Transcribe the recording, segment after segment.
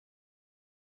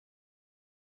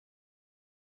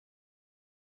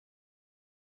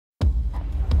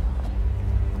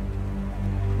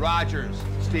Rogers,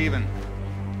 Stephen.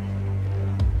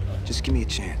 Just give me a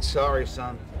chance. Sorry,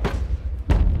 son.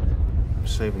 I'm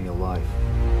saving your life.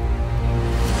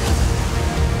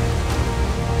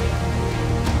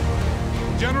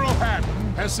 General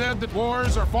Patton has said that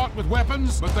wars are fought with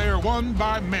weapons, but they are won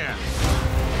by men.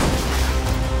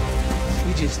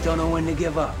 You just don't know when to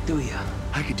give up, do you?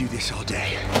 I could do this all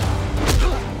day.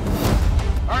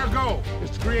 Our goal is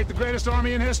to create the greatest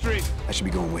army in history. I should be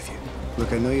going with you.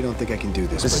 Look, I know you don't think I can do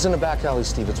this. This isn't a back alley,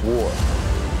 Steve. It's war.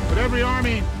 But every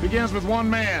army begins with one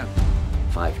man.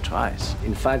 5 tries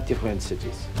in 5 different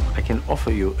cities. I can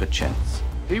offer you a chance.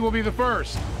 He will be the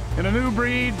first in a new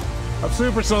breed of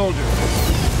super soldiers.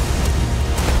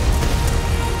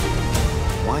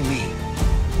 Why me?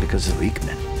 Because the weak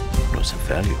man knows the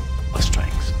value of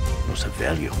strength, knows the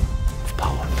value of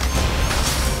power.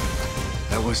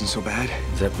 That wasn't so bad.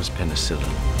 That was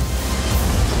penicillin.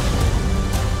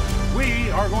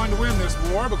 We are going to win this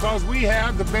war because we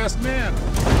have the best men.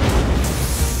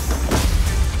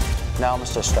 Now,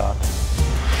 Mr. Stark.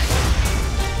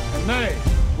 And they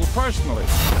will personally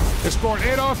escort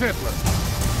Adolf Hitler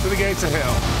to the gates of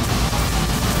hell.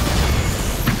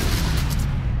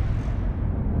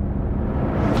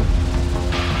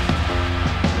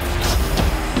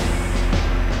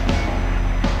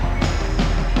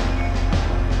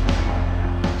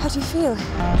 How do you feel?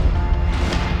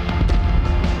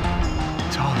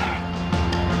 It's all right.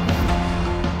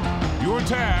 Your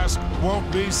task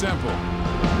won't be simple.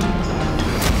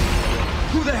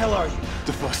 Who the hell are you?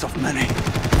 The first of many.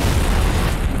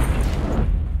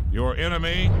 Your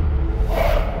enemy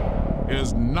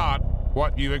is not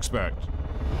what you expect.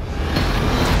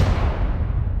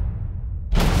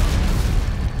 I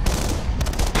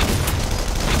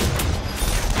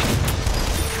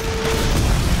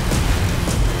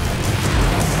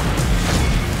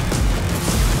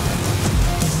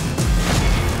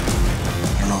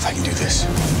don't know if I can do this.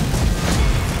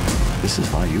 This is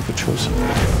why you were chosen.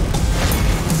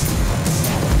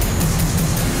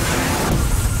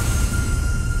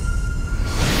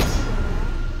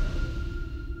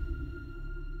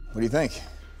 What do you think?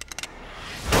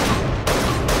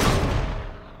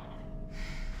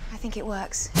 I think it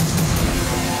works.